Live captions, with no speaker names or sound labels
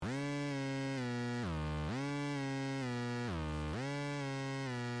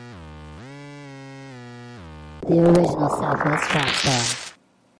The original Southwest Trap Star.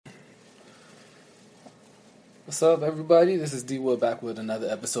 What's up, everybody? This is D Wood back with another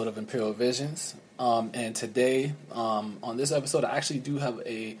episode of Imperial Visions. And today, on this episode, I actually do have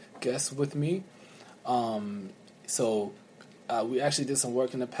a guest with me. We actually did some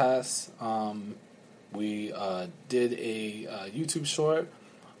work in the past. We did a YouTube short.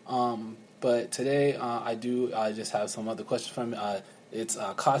 But today, I just have some other questions from it's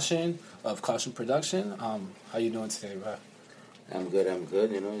Caushon of Caushon Production. How you doing today, bro? I'm good.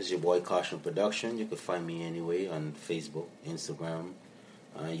 It's your boy Caushon Production. You can find me anyway on Facebook, Instagram,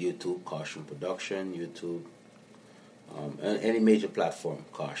 YouTube, Caushon Production, YouTube, and any major platform,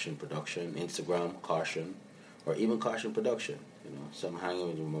 Caushon Production, Instagram, Caushon, or even Caushon Production. So I'm hanging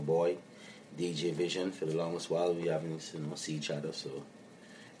with my boy, DJ Vision. For the longest while, we haven't, see each other. So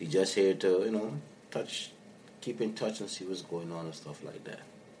he's just here to, keep in touch and see what's going on and stuff like that.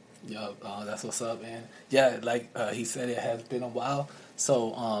 Yo, that's what's up, man. Yeah, like he said, it has been a while.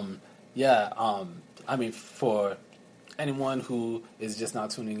 So, I mean, for anyone who is just now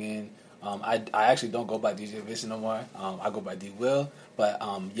tuning in, I actually don't go by DJ Vision no more. I go by D Will. But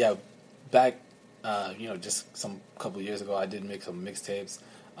back, just some couple of years ago, I did make some mixtapes,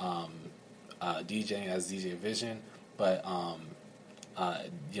 DJing as DJ Vision. But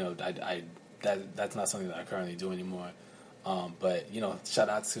that's not something that I currently do anymore. But shout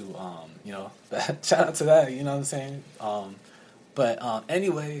out to shout out to that, you know what I'm saying?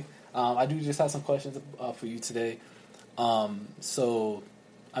 Anyway, I do just have some questions for you today. Before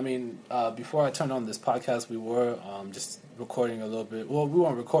I turned on this podcast, we were just recording a little bit. Well, we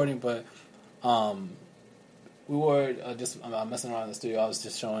weren't recording, but we were just messing around in the studio. I was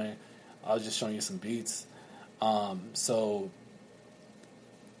just showing you some beats.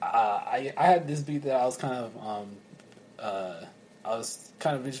 I had this beat that I was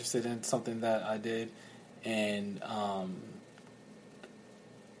kind of interested in, something that I did, and I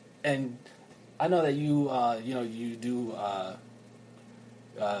know that you do a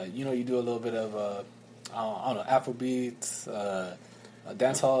little bit of I don't know, Afrobeats,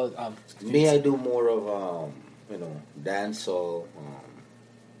 dancehall. I do more of dancehall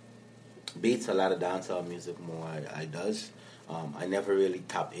beats. A lot of dancehall music more I does. I never really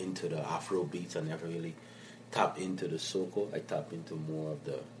tap into the Afro beats. I never really tap into the soca. I tap into more of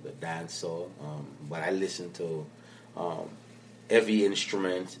the dancehall. But I listen to every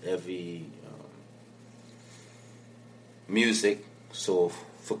instrument, every music. So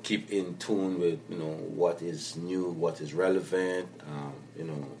for keep in tune with what is new, what is relevant,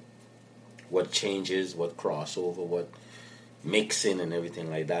 what changes, what crossover, what mixing and everything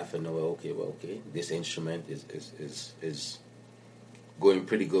like that. For okay, this instrument is going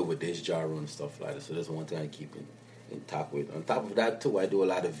pretty good with this genre and stuff like that. So that's one thing I keep in touch with. On top of that too, I do a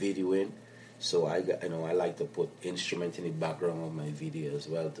lot of videoing. So I like to put instrument in the background of my video as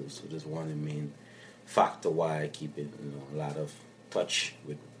well too. So that's one of the main factor why I keep it a lot of touch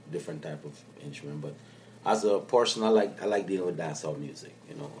with different type of instrument. But as a person, I like dealing with dancehall music.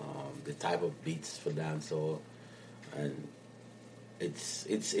 The type of beats for dancehall, and it's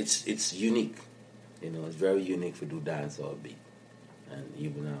unique. It's very unique to do dancehall beat. And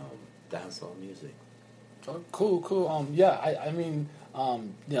even dancehall music. Oh, cool.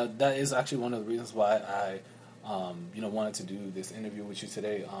 That is actually one of the reasons why I, wanted to do this interview with you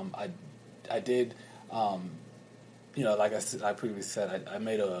today. I did, like I previously said, I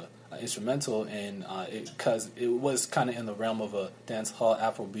made a instrumental, and because it was kind of in the realm of a dancehall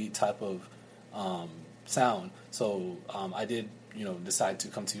Afrobeat type of sound. So I did, decide to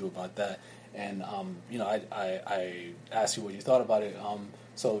come to you about that. And I asked you what you thought about it.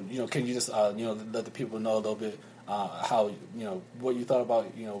 So can you just let the people know a little bit how what you thought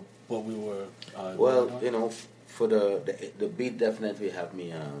about what we were. For the beat definitely have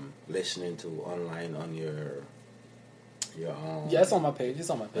me listening to online on your it's on my page. It's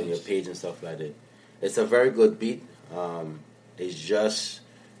on my page. On your page and stuff like that. It's a very good beat. It's just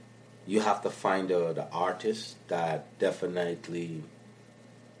you have to find the artist that definitely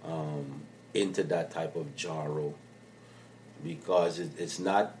into that type of genre, because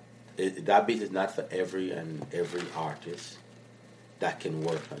that beat is not for every artist that can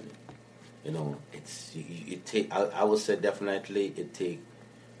work on it. I would say definitely it take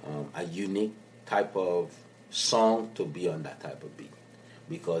a unique type of song to be on that type of beat,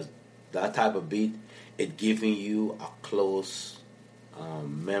 because that type of beat, it giving you a close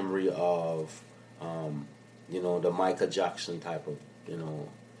memory of the Michael Jackson type of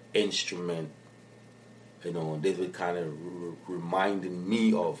instrument. They were kind of reminding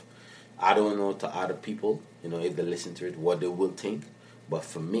me of, I don't know to other people, if they listen to it, what they will think. But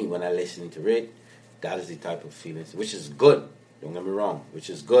for me, when I listen to it, that is the type of feelings, which is good. Don't get me wrong, which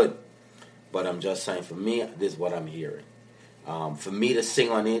is good. But I'm just saying, for me, this is what I'm hearing. For me to sing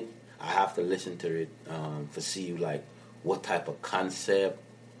on it, I have to listen to it to see like what type of concept,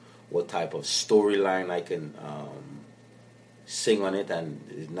 what type of storyline I can sing on it, and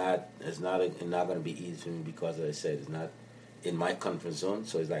it's not going to be easy for me because, as I said, it's not in my comfort zone.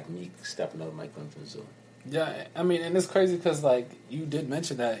 So it's like me stepping out of my comfort zone. Yeah, I mean, and it's crazy because like you did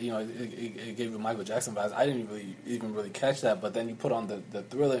mention that it gave you Michael Jackson vibes. I didn't even really catch that, but then you put on the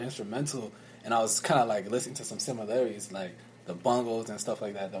Thriller instrumental, and I was kind of like listening to some similarities, like the bongos and stuff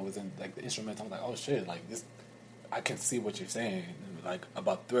like that was in like the instrumental. I'm like, oh shit, like this, I can see what you're saying, like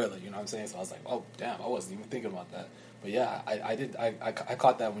about Thriller. You know what I'm saying? So I was like, oh damn, I wasn't even thinking about that. But yeah, I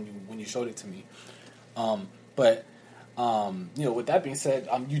caught that when you showed it to me. But with that being said,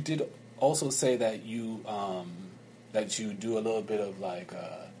 you did also say that you do a little bit of like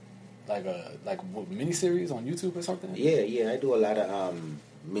miniseries on YouTube or something. Yeah, I do a lot of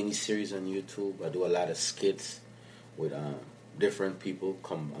miniseries on YouTube. I do a lot of skits with different people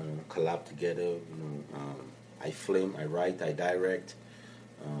collab together. I film, I write, I direct.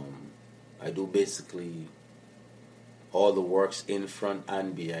 I do basically all the works in front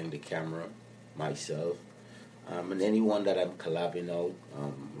and behind the camera myself. And anyone that I'm collabing out,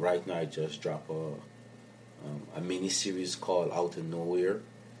 right now I just dropped a mini series called Out of Nowhere.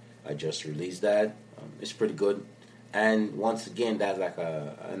 I just released that. It's pretty good. And once again, that's like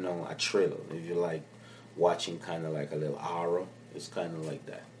a thriller. If you like watching kind of like a little horror, it's kind of like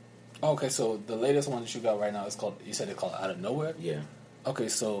that. Okay, so the latest one that you got right now is called. You said it's called Out of Nowhere. Yeah. Okay,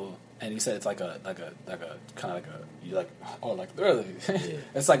 so and you said it's like a kind of like thriller. Yeah.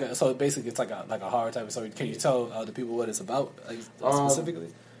 It's like so basically it's like a horror type of story. Can you tell the people what it's about, like,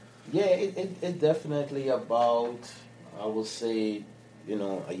 specifically? Yeah, it definitely about, I would say,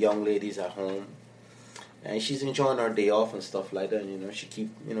 a young lady's at home and she's enjoying her day off and stuff like that. She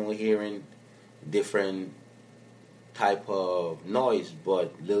keep hearing different type of noise,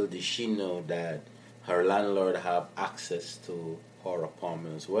 but little did she know that her landlord have access to her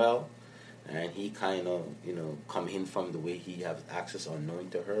apartment as well, and he kind of come in from the way he has access unknown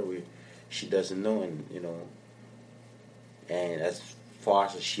to her, where she doesn't know, and as far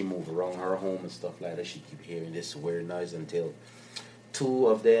as she move around her home and stuff like that, she keep hearing this weird noise until two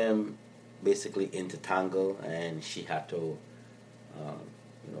of them basically intertangle, and she had to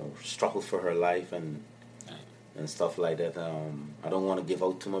struggle for her life and stuff like that. I don't want to give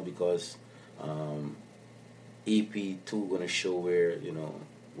out too much because ep2 going to show where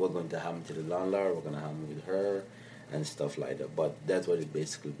what's going to happen to the landlord, what's going to happen with her and stuff like that. But that's what it's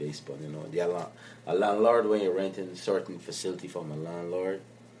basically based on. A landlord, when you're renting a certain facility from a landlord,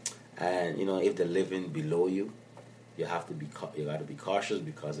 and if they're living below you, you got to be cautious,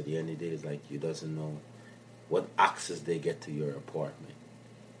 because at the end of the day, it's like you doesn't know what access they get to your apartment.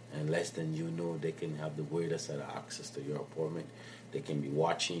 And less than they can have the weirdest set of access to your apartment. They can be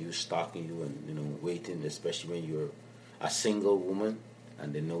watching you, stalking you, and waiting, especially when you're a single woman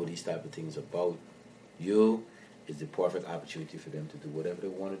and they know these type of things about you. It's the perfect opportunity for them to do whatever they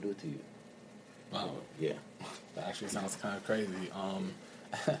want to do to you. Wow. Yeah. That actually sounds kind of crazy.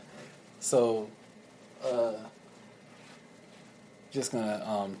 So, just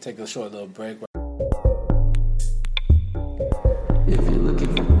gonna take a short little break. If you're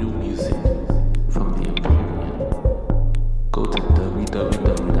looking for new music from the Imperial, go to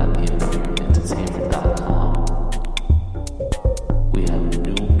www.theimperialentertainment.com. We have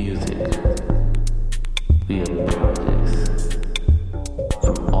new music. We have projects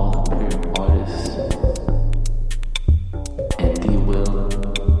from all Imperial artists. And D Will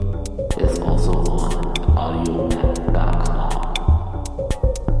is also on audionet.com.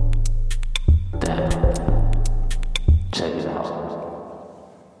 Damn. Check it out.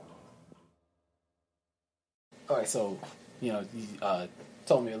 All right, so you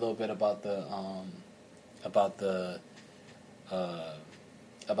told me a little bit about the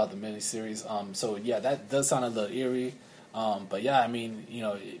miniseries. So yeah, that does sound a little eerie. But yeah, I mean,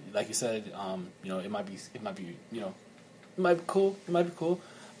 like you said, it might be cool. It might be cool.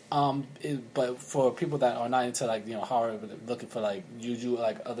 But for people that are not into like horror, but looking for like you do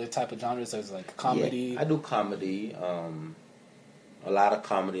like other type of genres, there's like comedy. Yeah, I do comedy. A lot of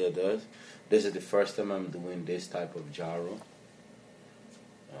comedy I does. This is the first time I'm doing this type of genre,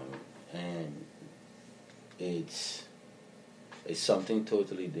 and it's something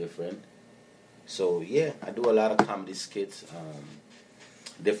totally different. So yeah, I do a lot of comedy skits,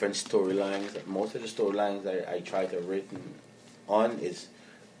 different storylines. Most of the storylines I try to written on is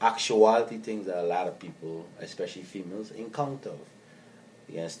actuality things that a lot of people, especially females, encounter.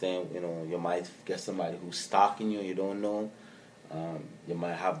 You understand? You know, you might get somebody who's stalking you. You don't know. You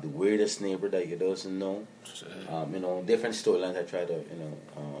might have the weirdest neighbor that you doesn't know. You know, different storylines. I try to, you know,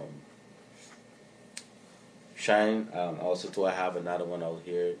 shine. Also, too, I have another one out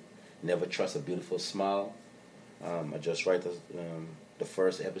here. Never trust a beautiful smile. I just write the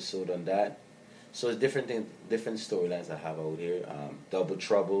first episode on that. So it's different things, different storylines I have out here. Double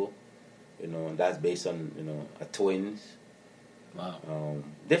Trouble, you know, that's based on, you know, a twins. Wow.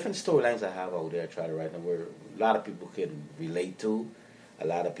 Different storylines I have out there. I try to write them where a lot of people can relate to. A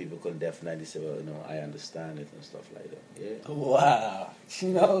lot of people can definitely say, well, you know, I understand it and stuff like that. Yeah. Wow. You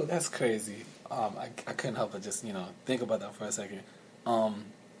know, that's crazy. I couldn't help but just, you know, think about that for a second. Yeah,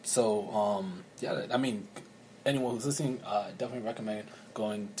 I mean, anyone who's listening, definitely recommend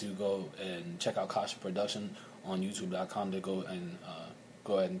going to go and check out Caushon Production on YouTube.com to go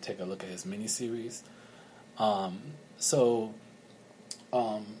ahead and take a look at his miniseries.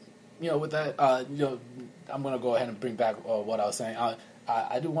 You know, with that, you know, I'm going to go ahead and bring back what I was saying.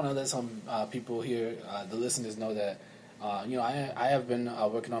 I do want to let some people here, the listeners, know that, you know, I have been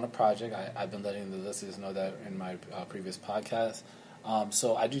working on a project. I've been letting the listeners know that in my previous podcast.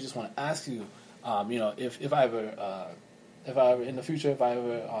 So I do just want to ask you, you know, if I ever in the future, if I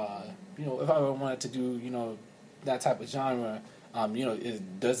ever wanted to do, you know, that type of genre, you know,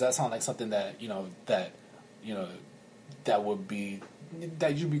 does that sound like something that, you know, that would be,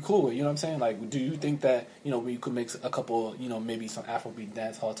 that you'd be cool with, you know what I'm saying? Like, do you think that, you know, we could make a couple, you know, maybe some Afrobeat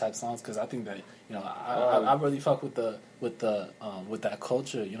dance hall type songs? Because I think that, you know, I really fuck with that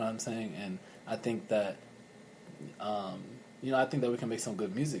culture, you know what I'm saying? And I think that, you know, I think that we can make some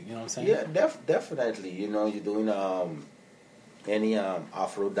good music, you know what I'm saying? Yeah, definitely. You know, you're doing any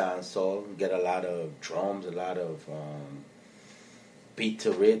Afro dance hall, get a lot of drums, a lot of beat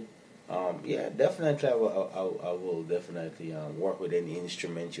to it. Yeah, definitely. I will definitely work with any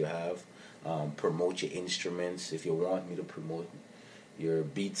instrument you have. Promote your instruments if you want me to promote your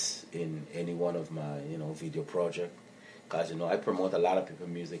beats in any one of my, you know, video project. Cause, you know, I promote a lot of people's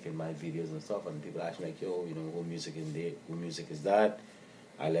music in my videos and stuff, and people ask me like, yo, you know, who music is that?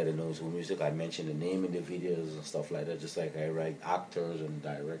 I let them know who music. I mention the name in the videos and stuff like that. Just like I write actors and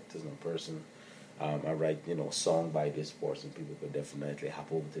directors and person. I write, you know, song by this person. People could definitely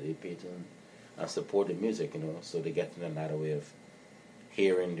hop over to their page and support the music, you know, so they get another way of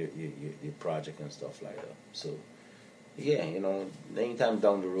hearing your project and stuff like that. So, yeah, you know, anytime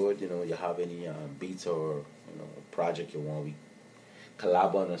down the road, you know, you have any beats or, you know, project you want we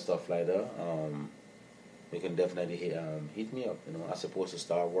collab on and stuff like that, you can definitely hit me up. You know, I'm supposed to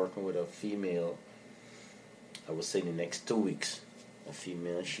start working with a female, I would say in the next 2 weeks. A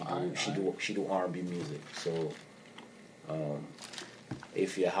female, she do R&B music. So,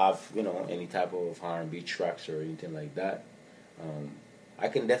 if you have, you know, any type of R&B tracks or anything like that, I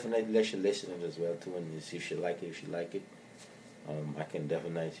can definitely let you listen to it as well too, and see if she like it. If she like it, I can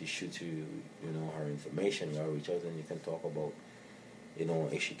definitely shoot you, you know, her information. Or reach out and you can talk about, you know,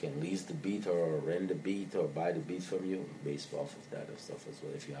 if she can lease the beat or rent the beat or buy the beat from you based off of that and stuff as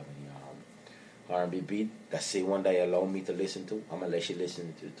well. If you have any R&B beat, that's the one that you allow me to listen to, I'm gonna let you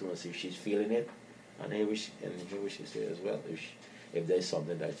listen to and see if she's feeling it, and hear what she says as well. If there's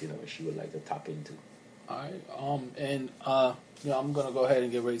something that, you know, she would like to tap into. All right. And you know, I'm gonna go ahead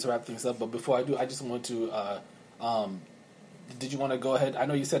and get ready to wrap things up. But before I do, I just want to. Did you want to go ahead? I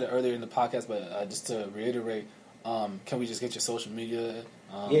know you said it earlier in the podcast, but just to reiterate, can we just get your social media?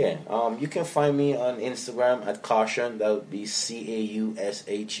 You can find me on Instagram at Caushon. That would be Caushon.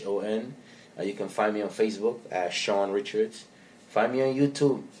 You can find me on Facebook at Sean Richards. Find me on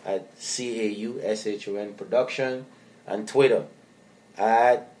YouTube at Caushon Production, and Twitter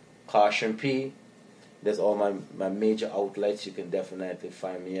at Caushon P. That's all my major outlets. You can definitely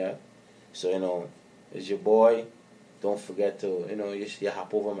find me at. So, you know, it's your boy. Don't forget to, you know, you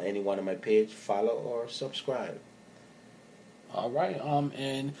hop over on any one of my page, follow or subscribe. All right. Yeah,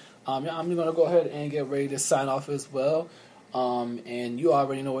 I'm gonna go ahead and get ready to sign off as well. And you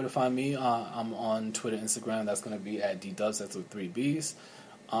already know where to find me. I'm on Twitter, Instagram. That's going to be at ddubs. That's with 3 B's.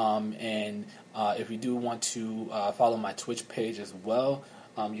 If you do want to follow my Twitch page as well,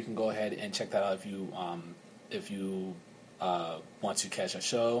 you can go ahead and check that out if you want to catch a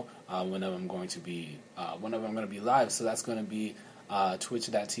show whenever I'm going to be live. So that's going to be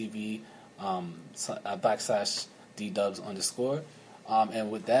twitch.tv /ddubs_.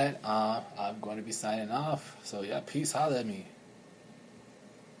 And with that, I'm going to be signing off. So yeah, peace. Holla at me.